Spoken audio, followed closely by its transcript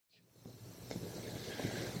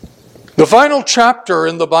The final chapter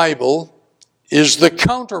in the Bible is the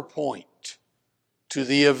counterpoint to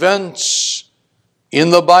the events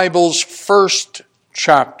in the Bible's first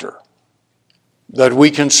chapter that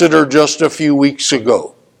we considered just a few weeks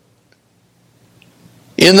ago.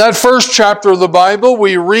 In that first chapter of the Bible,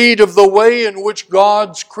 we read of the way in which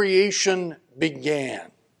God's creation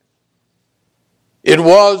began. It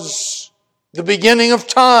was the beginning of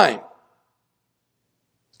time.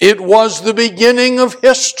 It was the beginning of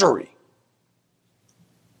history.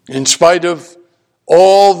 In spite of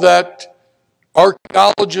all that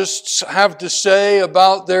archaeologists have to say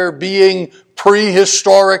about there being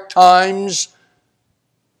prehistoric times,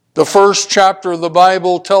 the first chapter of the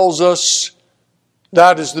Bible tells us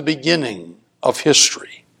that is the beginning of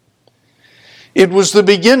history. It was the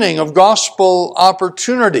beginning of gospel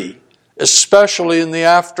opportunity, especially in the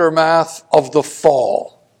aftermath of the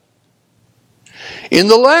fall. In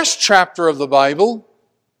the last chapter of the Bible,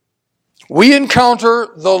 we encounter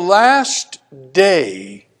the last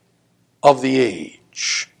day of the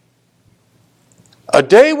age. A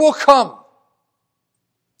day will come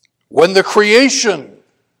when the creation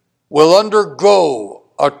will undergo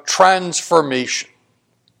a transformation.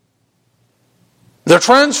 The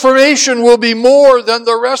transformation will be more than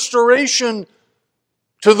the restoration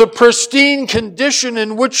to the pristine condition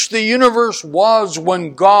in which the universe was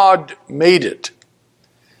when God made it.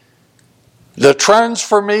 The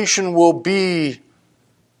transformation will be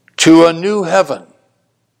to a new heaven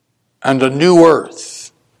and a new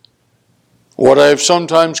earth, what I have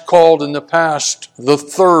sometimes called in the past the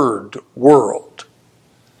third world.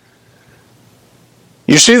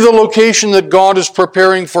 You see, the location that God is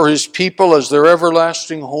preparing for His people as their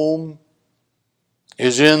everlasting home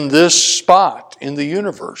is in this spot in the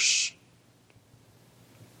universe.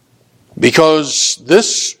 Because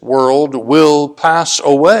this world will pass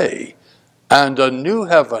away, and a new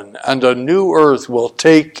heaven and a new earth will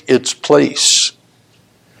take its place.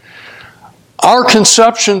 Our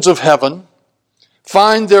conceptions of heaven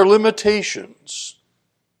find their limitations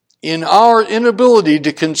in our inability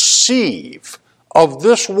to conceive of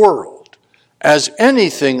this world as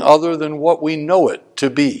anything other than what we know it to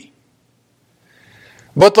be.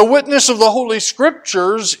 But the witness of the Holy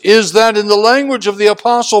Scriptures is that in the language of the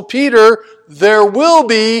Apostle Peter, there will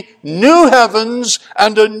be new heavens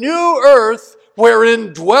and a new earth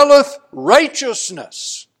wherein dwelleth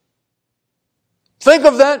righteousness. Think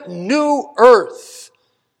of that new earth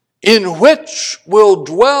in which will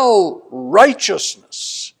dwell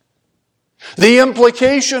righteousness. The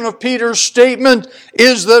implication of Peter's statement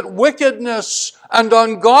is that wickedness and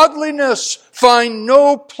ungodliness find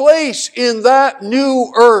no place in that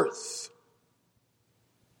new earth.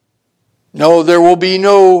 No, there will be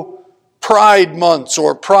no pride months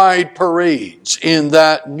or pride parades in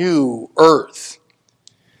that new earth.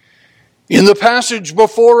 In the passage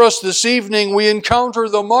before us this evening, we encounter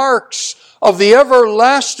the marks of the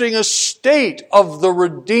everlasting estate of the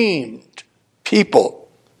redeemed people.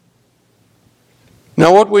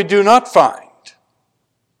 Now, what we do not find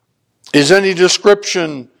is any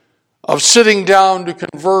description of sitting down to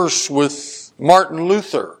converse with Martin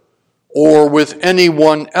Luther or with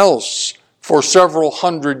anyone else for several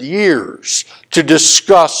hundred years to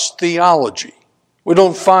discuss theology. We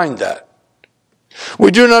don't find that.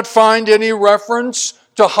 We do not find any reference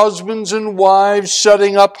to husbands and wives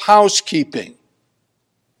setting up housekeeping.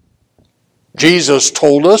 Jesus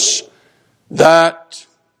told us that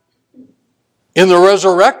in the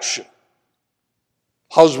resurrection,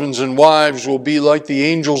 husbands and wives will be like the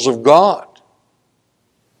angels of God.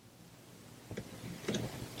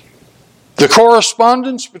 The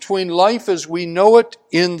correspondence between life as we know it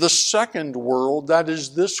in the second world, that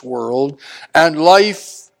is this world, and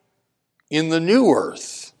life in the new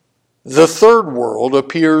earth, the third world,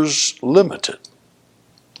 appears limited.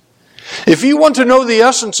 If you want to know the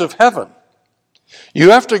essence of heaven, you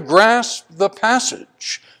have to grasp the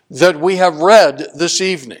passage that we have read this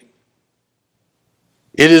evening.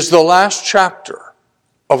 It is the last chapter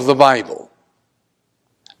of the Bible,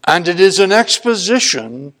 and it is an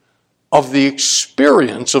exposition of the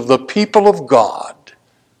experience of the people of God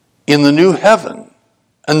in the new heaven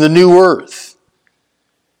and the new earth.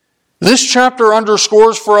 This chapter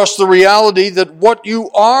underscores for us the reality that what you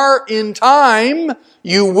are in time,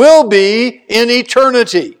 you will be in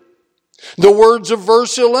eternity. The words of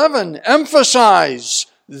verse 11 emphasize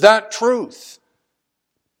that truth.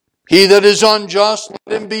 He that is unjust,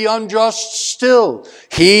 let him be unjust still.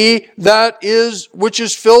 He that is, which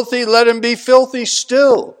is filthy, let him be filthy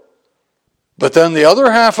still. But then the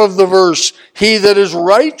other half of the verse, he that is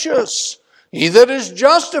righteous, he that is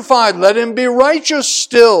justified, let him be righteous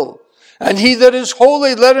still. And he that is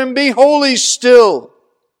holy, let him be holy still.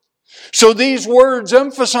 So these words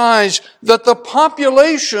emphasize that the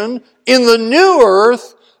population in the new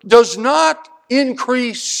earth does not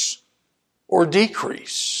increase or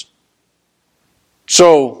decrease.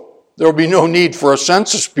 So there will be no need for a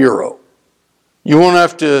census bureau. You won't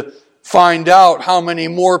have to find out how many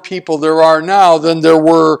more people there are now than there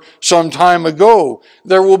were some time ago.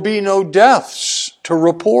 There will be no deaths to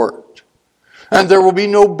report. And there will be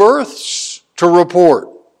no births to report.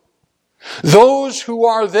 Those who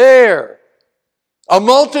are there, a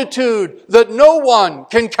multitude that no one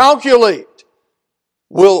can calculate,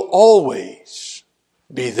 will always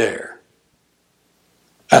be there.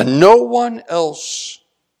 And no one else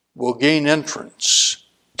will gain entrance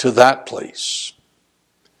to that place.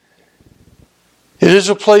 It is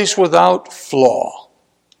a place without flaw.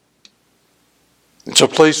 It's a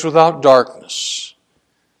place without darkness.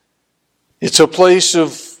 It's a place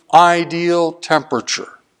of ideal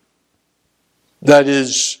temperature. That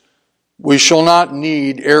is, we shall not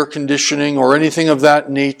need air conditioning or anything of that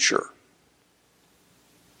nature.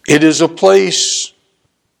 It is a place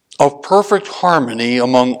of perfect harmony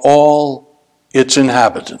among all its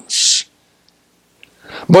inhabitants.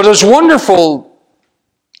 But as wonderful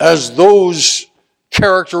as those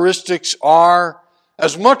characteristics are,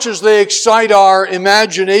 as much as they excite our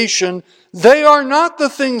imagination, they are not the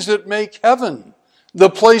things that make heaven the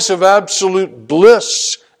place of absolute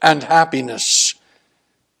bliss and happiness.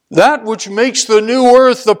 That which makes the new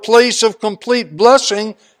earth the place of complete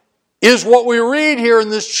blessing is what we read here in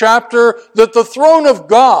this chapter, that the throne of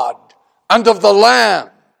God and of the Lamb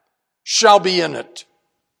shall be in it.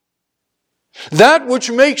 That which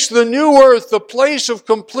makes the new earth the place of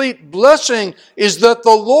complete blessing is that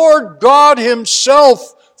the Lord God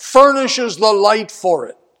himself furnishes the light for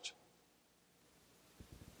it.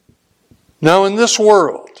 Now, in this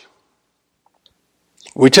world,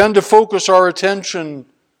 we tend to focus our attention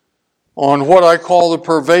on what I call the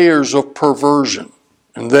purveyors of perversion,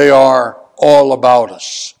 and they are all about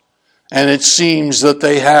us. And it seems that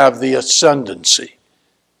they have the ascendancy.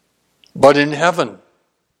 But in heaven,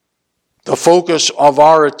 the focus of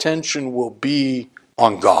our attention will be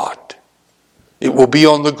on God. It will be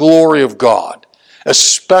on the glory of God,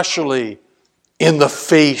 especially in the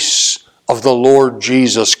face of the Lord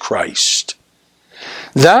Jesus Christ.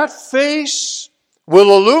 That face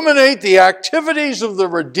will illuminate the activities of the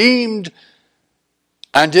redeemed,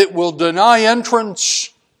 and it will deny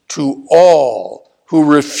entrance to all who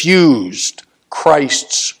refused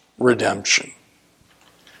Christ's redemption.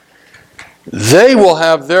 They will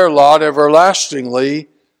have their lot everlastingly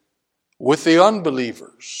with the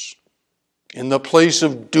unbelievers in the place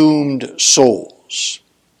of doomed souls.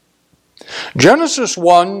 Genesis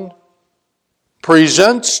 1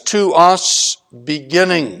 presents to us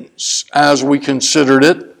beginnings as we considered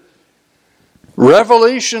it.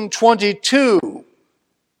 Revelation 22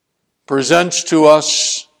 presents to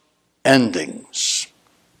us endings.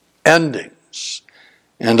 Endings.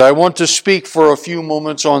 And I want to speak for a few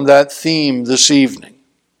moments on that theme this evening.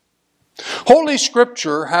 Holy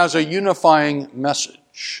Scripture has a unifying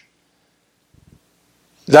message.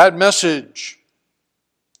 That message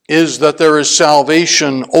is that there is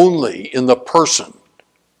salvation only in the person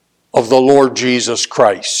of the Lord Jesus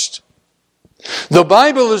Christ. The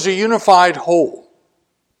Bible is a unified whole.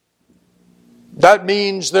 That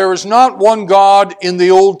means there is not one God in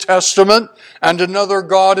the Old Testament and another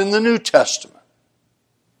God in the New Testament.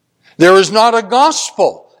 There is not a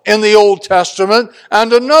gospel in the Old Testament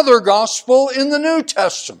and another gospel in the New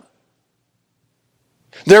Testament.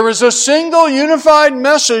 There is a single unified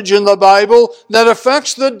message in the Bible that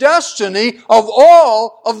affects the destiny of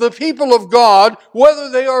all of the people of God, whether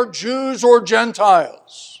they are Jews or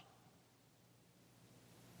Gentiles.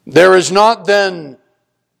 There is not then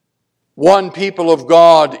one people of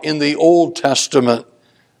God in the Old Testament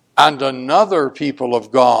and another people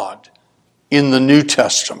of God in the New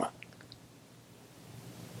Testament.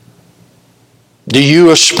 Do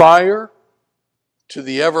you aspire to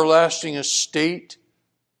the everlasting estate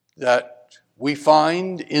that we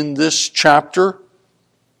find in this chapter?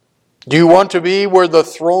 Do you want to be where the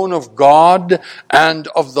throne of God and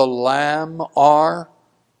of the Lamb are?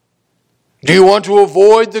 Do you want to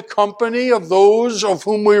avoid the company of those of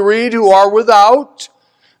whom we read who are without?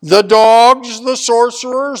 The dogs, the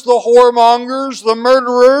sorcerers, the whoremongers, the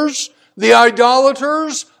murderers, the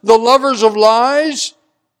idolaters, the lovers of lies?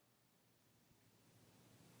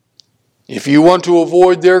 If you want to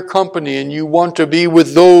avoid their company and you want to be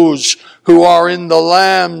with those who are in the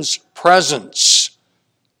Lamb's presence,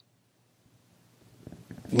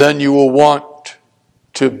 then you will want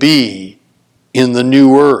to be in the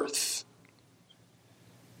new earth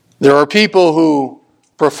There are people who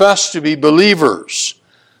profess to be believers,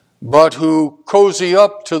 but who cozy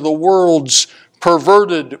up to the world's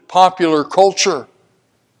perverted popular culture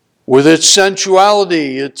with its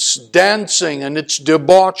sensuality, its dancing, and its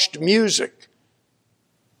debauched music.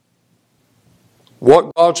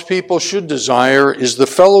 What God's people should desire is the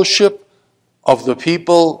fellowship of the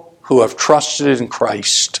people who have trusted in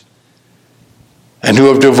Christ and who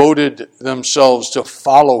have devoted themselves to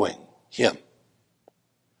following Him.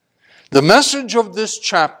 The message of this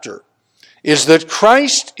chapter is that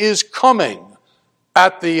Christ is coming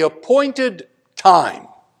at the appointed time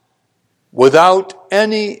without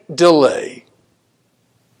any delay.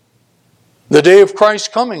 The day of Christ's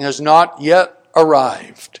coming has not yet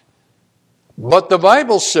arrived. But the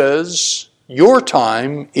Bible says your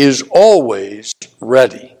time is always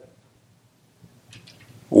ready.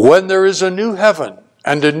 When there is a new heaven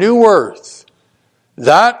and a new earth,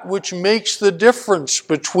 that which makes the difference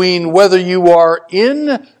between whether you are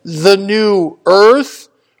in the new earth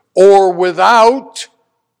or without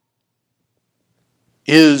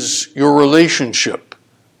is your relationship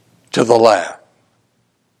to the Lamb.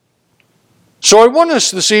 So I want us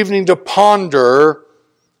this evening to ponder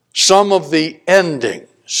some of the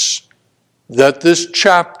endings that this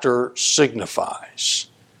chapter signifies.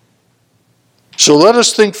 So let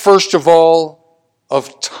us think first of all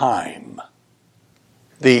of time.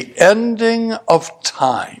 The ending of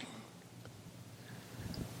time.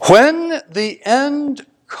 When the end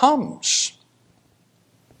comes,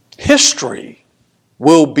 history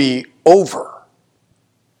will be over,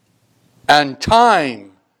 and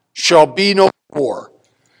time shall be no more.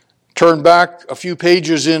 Turn back a few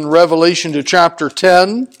pages in Revelation to chapter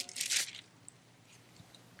 10.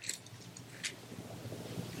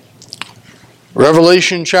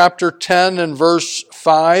 Revelation chapter 10 and verse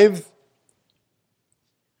 5.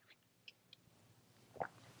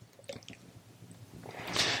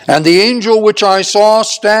 And the angel which I saw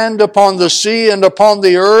stand upon the sea and upon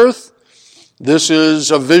the earth, this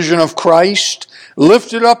is a vision of Christ,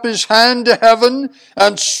 lifted up his hand to heaven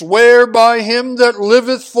and sware by him that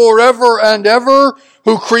liveth forever and ever,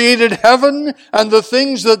 who created heaven and the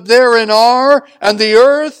things that therein are, and the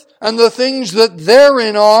earth and the things that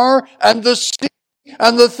therein are, and the sea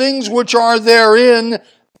and the things which are therein,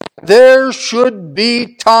 there should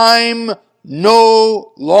be time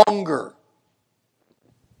no longer.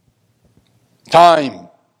 Time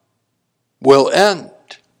will end.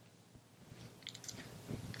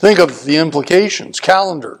 Think of the implications.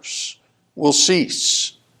 Calendars will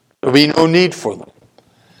cease. There will be no need for them.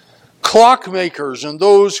 Clockmakers and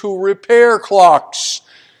those who repair clocks,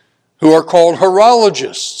 who are called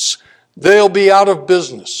horologists, they'll be out of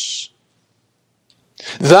business.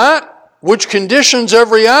 That which conditions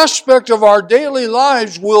every aspect of our daily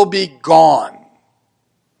lives will be gone.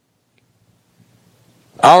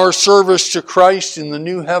 Our service to Christ in the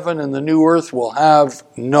new heaven and the new earth will have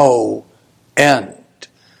no end,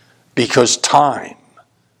 because time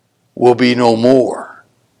will be no more.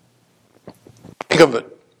 Think of it.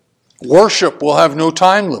 Worship will have no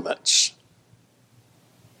time limits.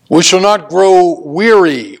 We shall not grow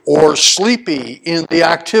weary or sleepy in the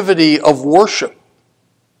activity of worship.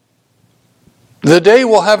 The day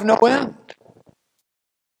will have no end,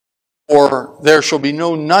 or there shall be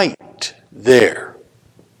no night there.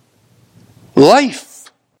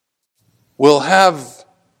 Life will have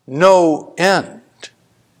no end.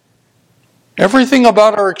 Everything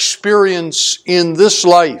about our experience in this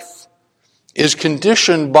life is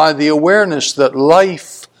conditioned by the awareness that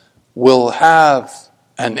life will have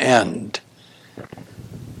an end.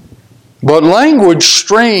 But language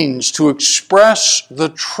strains to express the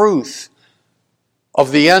truth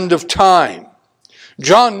of the end of time.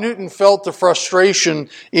 John Newton felt the frustration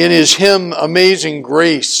in his hymn, Amazing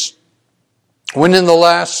Grace, when in the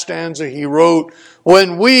last stanza he wrote,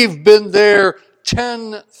 when we've been there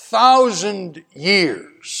 10,000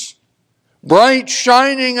 years, bright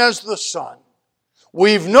shining as the sun,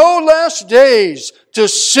 we've no less days to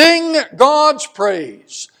sing God's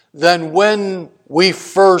praise than when we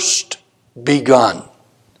first begun.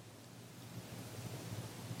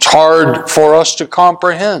 It's hard for us to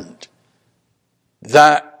comprehend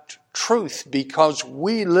that truth because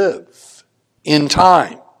we live in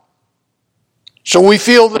time. So we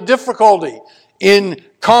feel the difficulty in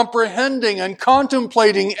comprehending and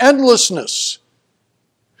contemplating endlessness.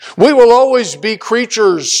 We will always be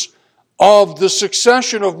creatures of the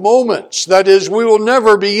succession of moments. That is, we will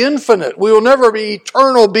never be infinite. We will never be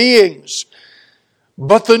eternal beings.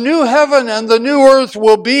 But the new heaven and the new earth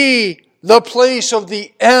will be the place of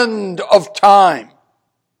the end of time.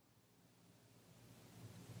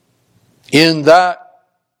 In that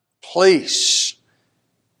place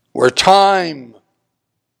where time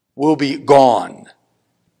will be gone.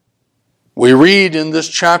 We read in this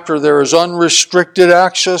chapter there is unrestricted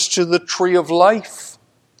access to the tree of life.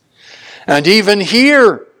 And even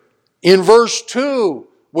here in verse 2,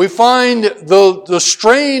 we find the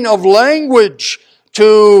strain of language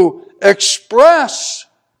to express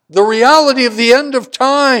the reality of the end of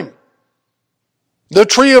time. The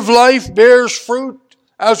tree of life bears fruit,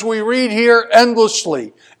 as we read here,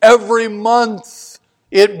 endlessly. Every month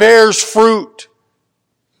it bears fruit.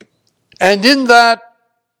 And in that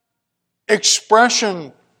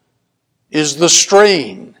expression is the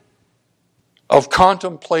strain of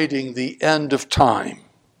contemplating the end of time.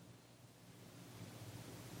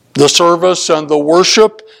 The service and the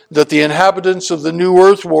worship that the inhabitants of the new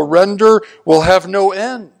earth will render will have no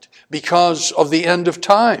end because of the end of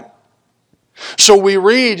time. So we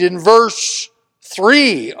read in verse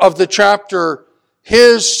 3 of the chapter,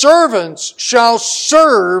 His servants shall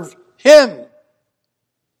serve Him.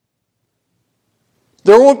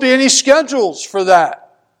 There won't be any schedules for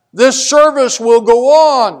that. This service will go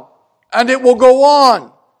on, and it will go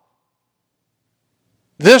on.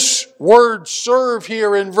 This word serve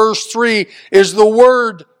here in verse 3 is the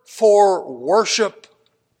word for worship.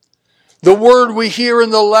 The word we hear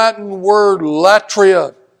in the Latin word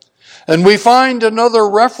latria. And we find another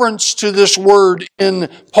reference to this word in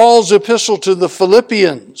Paul's epistle to the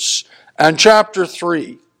Philippians and chapter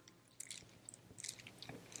 3.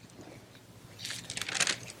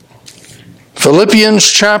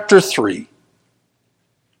 Philippians chapter 3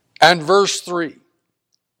 and verse 3.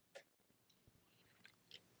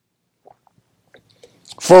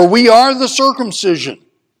 For we are the circumcision,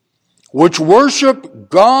 which worship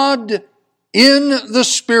God in the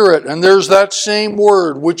Spirit, and there's that same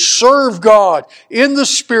word, which serve God in the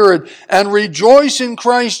Spirit, and rejoice in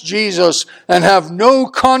Christ Jesus, and have no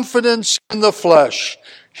confidence in the flesh.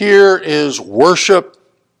 Here is worship.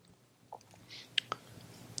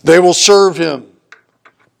 They will serve Him.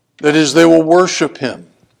 That is, they will worship Him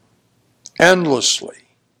endlessly.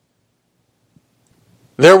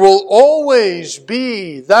 There will always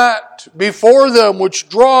be that before them which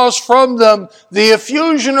draws from them the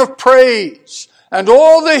effusion of praise, and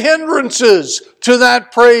all the hindrances to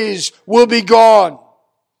that praise will be gone.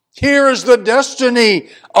 Here is the destiny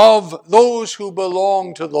of those who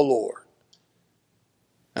belong to the Lord.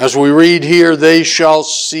 As we read here, they shall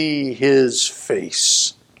see His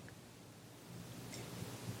face.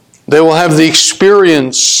 They will have the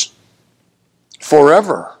experience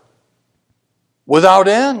forever, without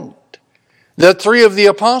end, that three of the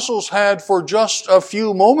apostles had for just a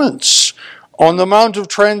few moments on the Mount of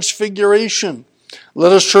Transfiguration.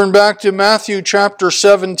 Let us turn back to Matthew chapter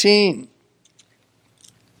 17.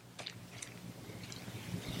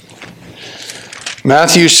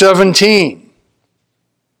 Matthew 17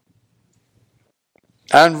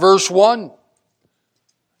 and verse 1.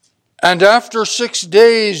 And after 6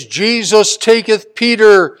 days Jesus taketh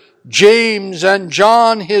Peter, James, and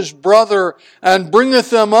John his brother, and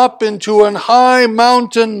bringeth them up into an high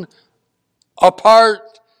mountain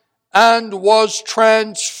apart, and was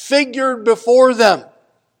transfigured before them.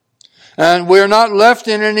 And we're not left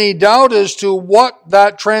in any doubt as to what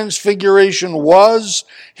that transfiguration was.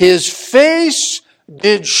 His face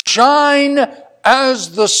did shine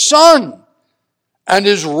as the sun, and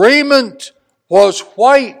his raiment was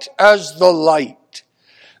white as the light.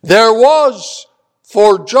 There was,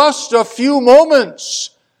 for just a few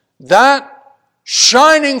moments, that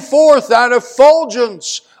shining forth, that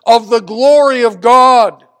effulgence of the glory of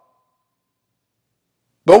God.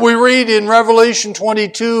 But we read in Revelation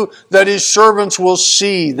 22 that His servants will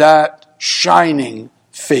see that shining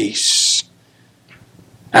face,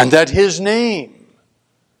 and that His name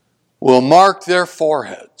will mark their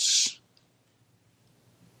foreheads.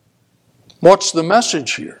 What's the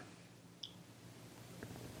message here?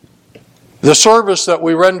 The service that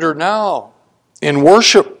we render now in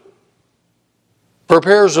worship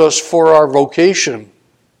prepares us for our vocation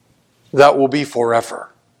that will be forever.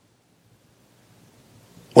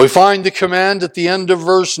 We find the command at the end of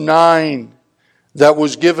verse 9 that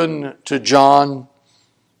was given to John.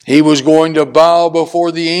 He was going to bow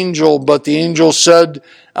before the angel, but the angel said,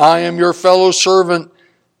 I am your fellow servant.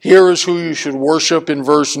 Here is who you should worship in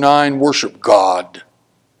verse 9. Worship God.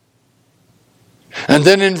 And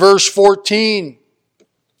then in verse 14,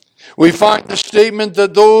 we find the statement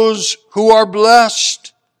that those who are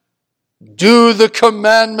blessed do the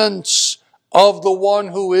commandments of the one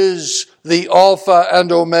who is the Alpha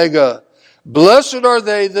and Omega. Blessed are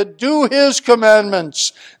they that do His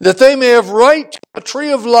commandments, that they may have right to the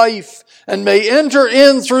tree of life and may enter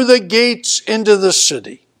in through the gates into the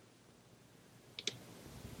city.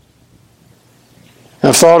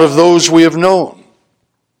 I've thought of those we have known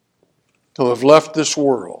who have left this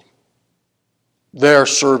world. They're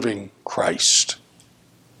serving Christ.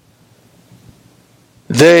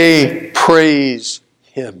 They praise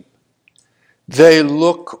Him. They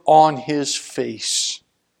look on His face.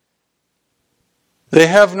 They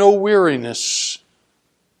have no weariness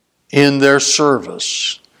in their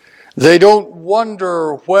service. They don't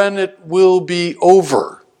wonder when it will be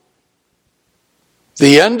over.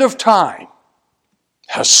 The end of time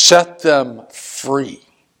has set them free.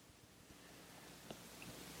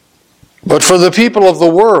 But for the people of the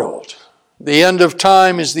world, the end of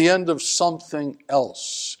time is the end of something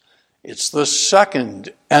else. It's the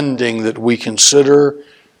second ending that we consider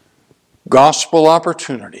gospel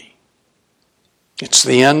opportunity. It's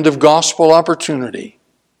the end of gospel opportunity.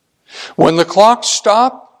 When the clocks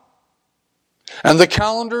stop and the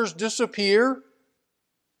calendars disappear,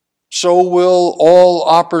 so will all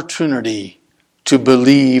opportunity to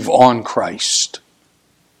believe on Christ.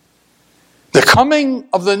 The coming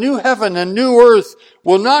of the new heaven and new earth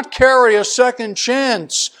will not carry a second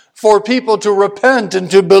chance for people to repent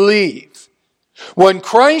and to believe. When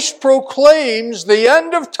Christ proclaims the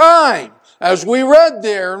end of time, as we read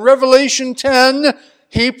there in Revelation 10,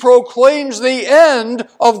 He proclaims the end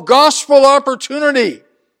of gospel opportunity.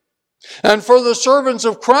 And for the servants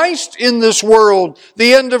of Christ in this world,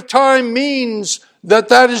 the end of time means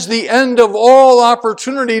that is the end of all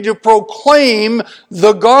opportunity to proclaim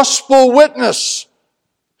the gospel witness.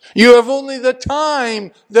 You have only the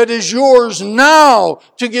time that is yours now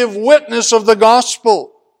to give witness of the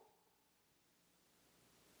gospel.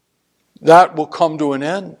 That will come to an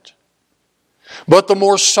end. But the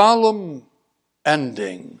more solemn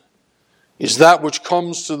ending is that which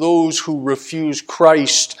comes to those who refuse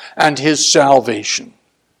Christ and His salvation.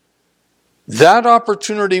 That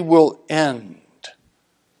opportunity will end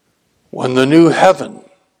when the new heaven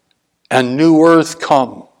and new earth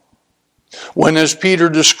come. When, as Peter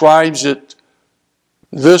describes it,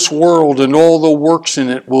 this world and all the works in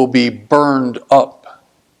it will be burned up.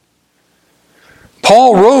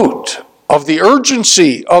 Paul wrote of the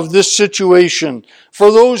urgency of this situation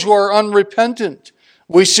for those who are unrepentant.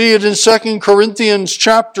 We see it in 2 Corinthians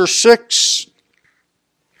chapter 6.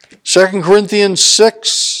 2 Corinthians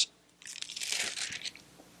 6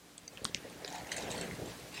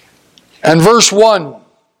 and verse 1.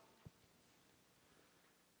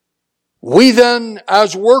 We then,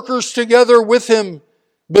 as workers together with Him,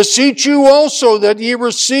 beseech you also that ye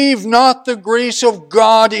receive not the grace of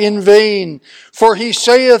God in vain. For He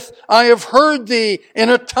saith, I have heard thee in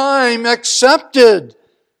a time accepted,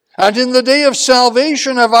 and in the day of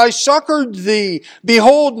salvation have I succored thee.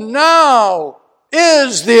 Behold, now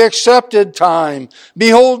is the accepted time.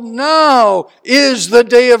 Behold, now is the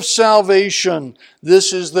day of salvation.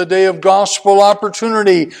 This is the day of gospel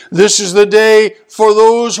opportunity. This is the day for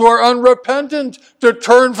those who are unrepentant to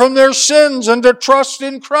turn from their sins and to trust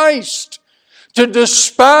in Christ. To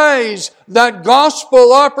despise that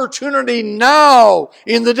gospel opportunity now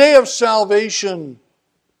in the day of salvation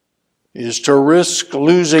is to risk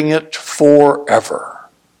losing it forever,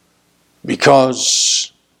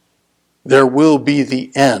 because there will be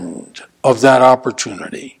the end of that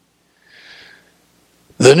opportunity.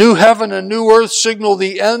 The new heaven and new earth signal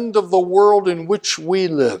the end of the world in which we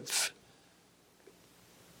live.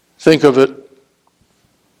 Think of it.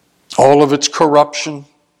 All of its corruption,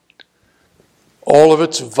 all of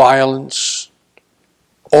its violence,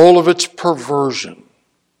 all of its perversion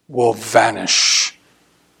will vanish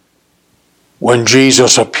when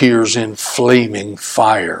Jesus appears in flaming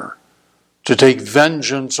fire to take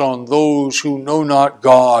vengeance on those who know not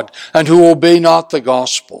God and who obey not the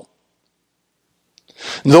gospel.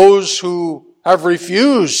 Those who have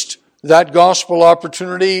refused that gospel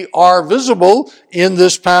opportunity are visible in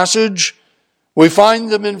this passage. We find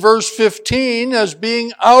them in verse 15 as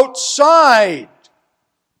being outside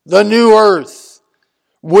the new earth.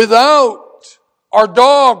 Without are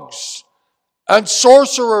dogs and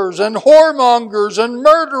sorcerers and whoremongers and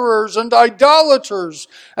murderers and idolaters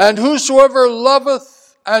and whosoever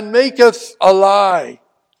loveth and maketh a lie.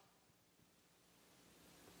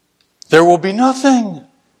 There will be nothing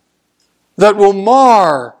that will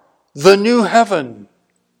mar the new heaven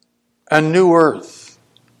and new earth.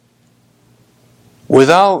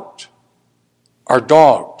 Without are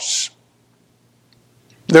dogs.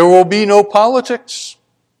 There will be no politics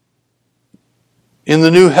in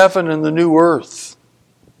the new heaven and the new earth.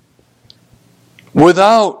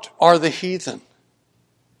 Without are the heathen.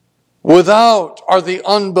 Without are the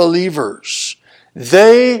unbelievers.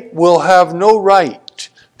 They will have no right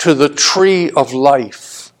to the tree of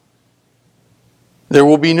life. There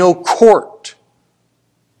will be no court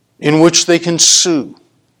in which they can sue.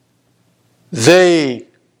 They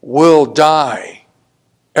will die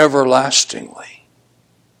everlastingly.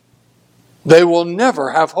 They will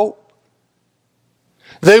never have hope.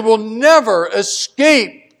 They will never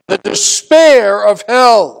escape the despair of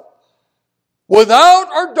hell. Without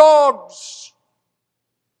are dogs.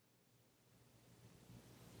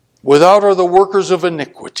 Without are the workers of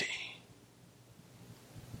iniquity.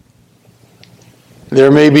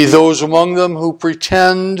 There may be those among them who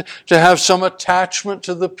pretend to have some attachment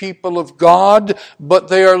to the people of God, but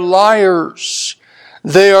they are liars.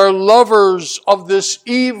 They are lovers of this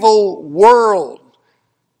evil world,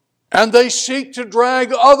 and they seek to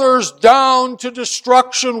drag others down to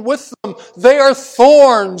destruction with them. They are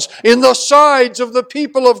thorns in the sides of the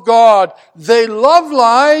people of God. They love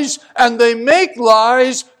lies, and they make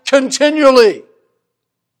lies continually.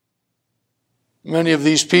 Many of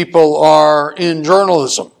these people are in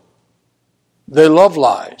journalism. They love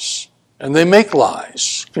lies, and they make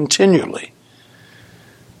lies continually.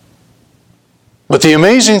 But the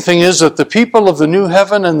amazing thing is that the people of the new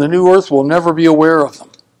heaven and the new earth will never be aware of them.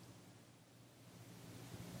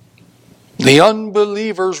 The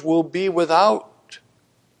unbelievers will be without.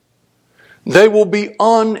 They will be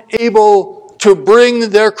unable to bring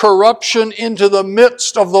their corruption into the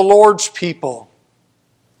midst of the Lord's people.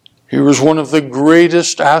 Here is one of the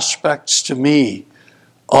greatest aspects to me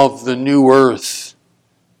of the new earth.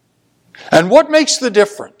 And what makes the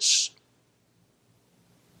difference?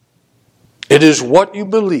 It is what you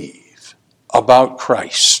believe about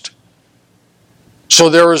Christ. So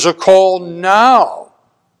there is a call now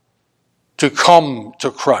to come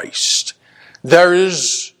to Christ. There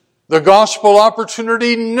is the gospel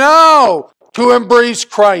opportunity now to embrace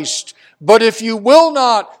Christ. But if you will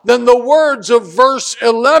not, then the words of verse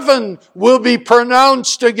 11 will be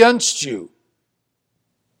pronounced against you.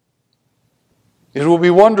 It will be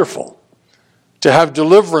wonderful to have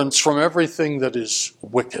deliverance from everything that is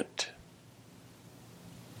wicked.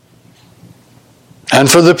 And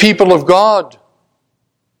for the people of God,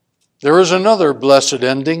 there is another blessed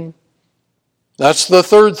ending. That's the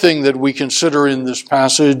third thing that we consider in this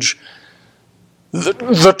passage,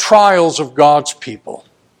 the trials of God's people.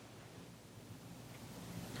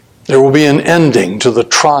 There will be an ending to the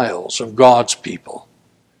trials of God's people.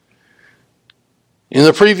 In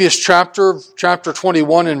the previous chapter, chapter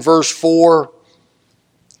 21 and verse 4,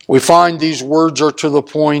 we find these words are to the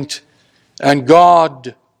point, and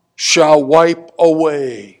God shall wipe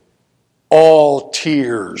away all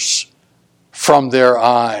tears from their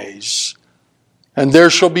eyes, and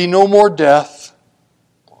there shall be no more death,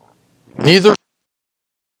 neither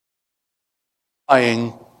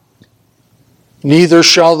dying, neither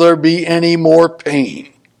shall there be any more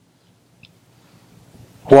pain.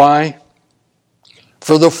 Why?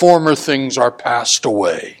 For the former things are passed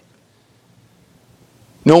away.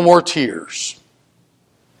 No more tears.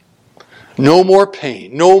 No more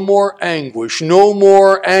pain. No more anguish. No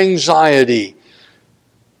more anxiety.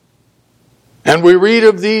 And we read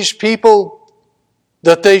of these people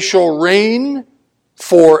that they shall reign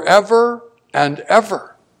forever and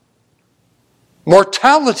ever.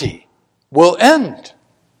 Mortality will end.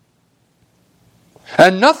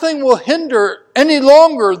 And nothing will hinder any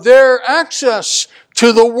longer their access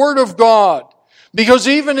to the Word of God. Because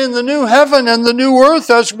even in the new heaven and the new earth,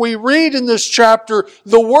 as we read in this chapter,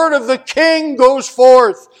 the Word of the King goes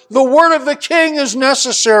forth. The Word of the King is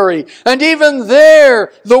necessary. And even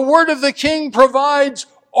there, the Word of the King provides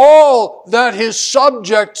all that His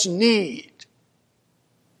subjects need.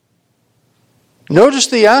 Notice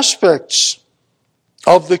the aspects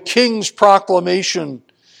of the King's proclamation.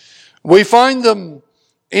 We find them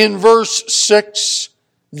in verse 6.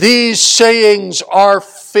 These sayings are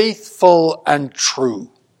faithful and true.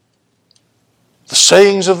 The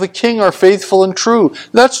sayings of the King are faithful and true.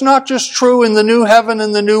 That's not just true in the new heaven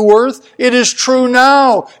and the new earth. It is true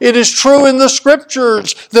now. It is true in the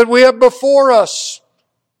Scriptures that we have before us.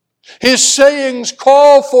 His sayings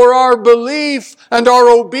call for our belief and our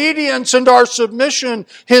obedience and our submission.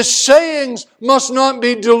 His sayings must not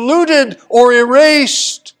be diluted or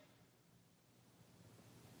erased.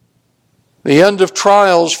 The end of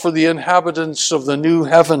trials for the inhabitants of the new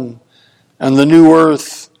heaven and the new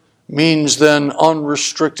earth means then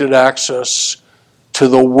unrestricted access to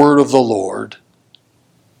the word of the Lord.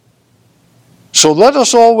 So let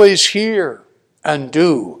us always hear and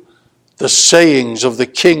do the sayings of the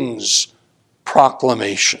King's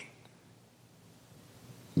proclamation.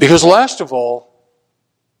 Because last of all,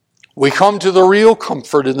 we come to the real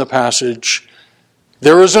comfort in the passage.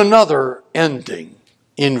 There is another ending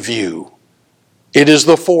in view. It is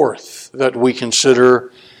the fourth that we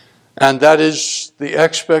consider, And that is the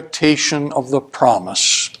expectation of the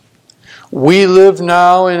promise. We live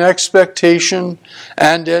now in expectation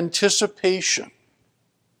and anticipation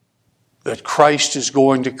that Christ is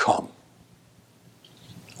going to come.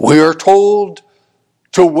 We are told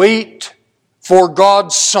to wait for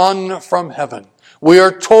God's Son from heaven. We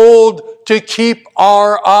are told to keep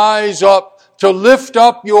our eyes up, to lift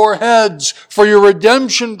up your heads, for your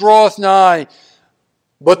redemption draweth nigh.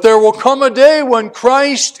 But there will come a day when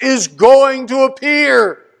Christ is going to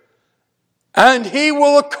appear, and He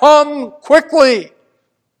will come quickly.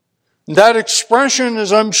 That expression,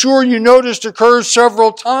 as I'm sure you noticed, occurs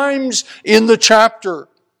several times in the chapter.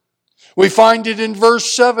 We find it in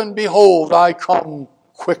verse 7, behold, I come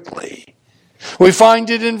quickly. We find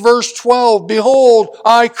it in verse 12, behold,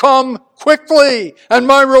 I come quickly, and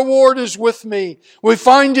my reward is with me. We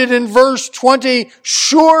find it in verse 20,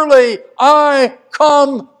 surely I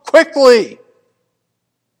come quickly.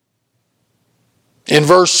 In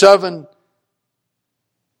verse 7,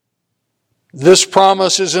 this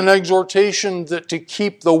promise is an exhortation that to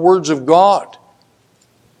keep the words of God,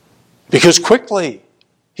 because quickly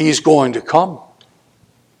He's going to come.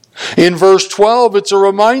 In verse 12, it's a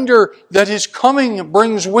reminder that His coming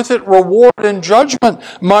brings with it reward and judgment.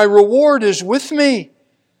 My reward is with me,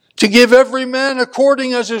 to give every man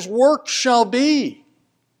according as his work shall be.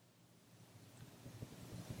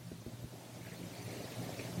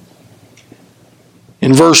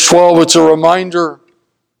 In verse 12, it's a reminder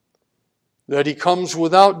that He comes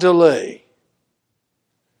without delay.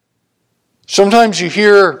 Sometimes you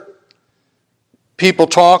hear people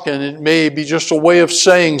talk, and it may be just a way of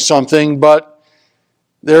saying something, but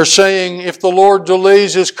they're saying, if the Lord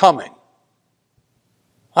delays His coming.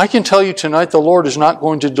 I can tell you tonight, the Lord is not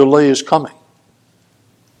going to delay His coming.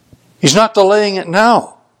 He's not delaying it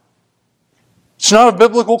now. It's not a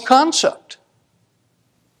biblical concept.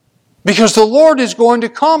 Because the Lord is going to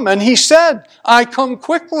come, and He said, I come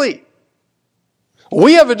quickly.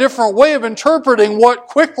 We have a different way of interpreting what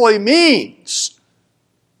quickly means.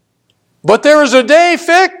 But there is a day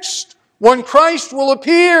fixed when Christ will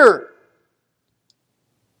appear.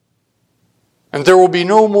 And there will be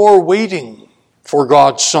no more waiting for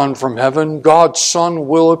God's Son from heaven. God's Son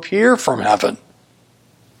will appear from heaven.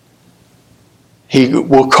 He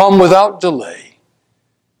will come without delay.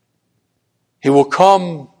 He will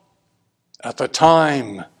come at the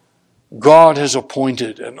time God has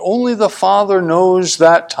appointed, and only the Father knows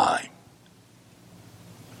that time.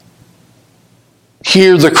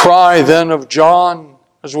 Hear the cry then of John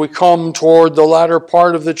as we come toward the latter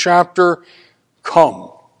part of the chapter.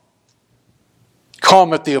 Come.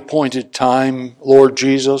 Come at the appointed time, Lord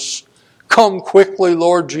Jesus. Come quickly,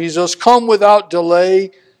 Lord Jesus. Come without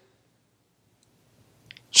delay.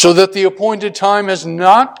 So that the appointed time has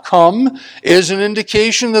not come is an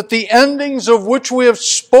indication that the endings of which we have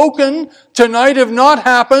spoken tonight have not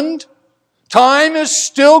happened. Time is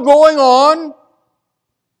still going on.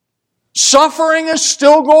 Suffering is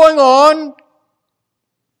still going on.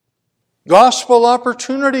 Gospel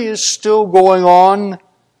opportunity is still going on.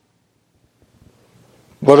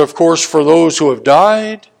 But of course, for those who have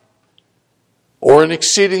died, or in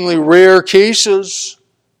exceedingly rare cases,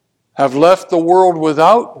 have left the world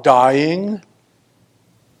without dying,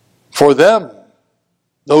 for them,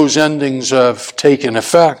 those endings have taken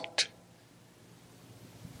effect.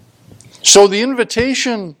 So the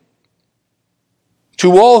invitation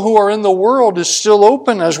to all who are in the world is still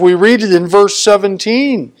open, as we read it in verse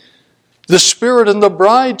 17. The Spirit and the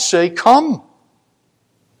bride say, come.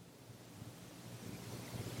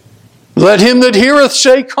 Let him that heareth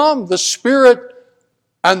say, come. The Spirit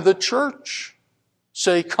and the church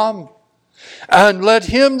say, come. And let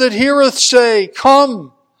him that heareth say,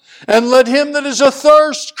 come. And let him that is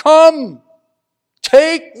athirst come.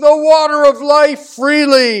 Take the water of life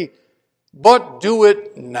freely, but do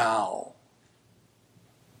it now.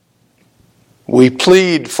 We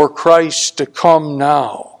plead for Christ to come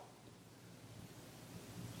now.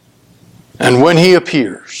 And when He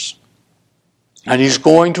appears, and He's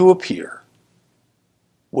going to appear,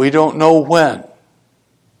 we don't know when,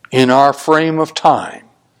 in our frame of time,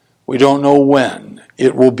 we don't know when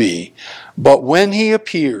it will be. But when He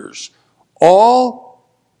appears, all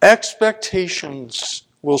expectations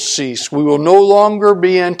will cease. We will no longer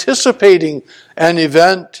be anticipating an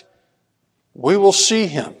event. We will see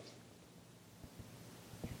Him.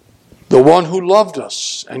 The one who loved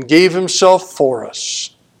us and gave Himself for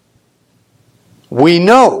us. We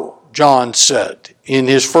know, John said in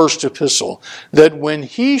his first epistle, that when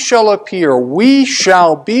He shall appear, we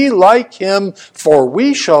shall be like Him, for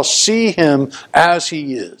we shall see Him as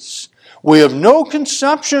He is. We have no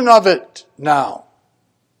conception of it now.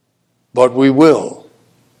 but we will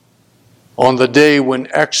on the day when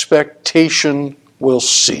expectation will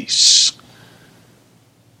cease.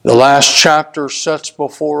 The last chapter sets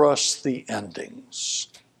before us the endings,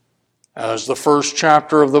 as the first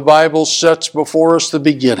chapter of the Bible sets before us the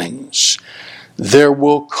beginnings. There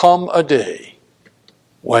will come a day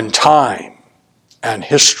when time and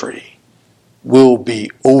history will be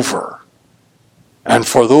over. And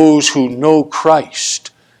for those who know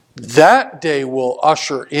Christ, that day will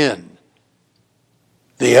usher in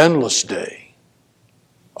the endless day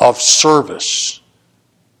of service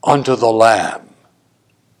unto the Lamb,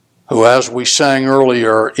 who, as we sang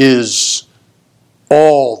earlier, is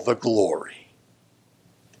all the glory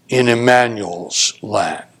in Emmanuel's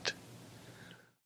land.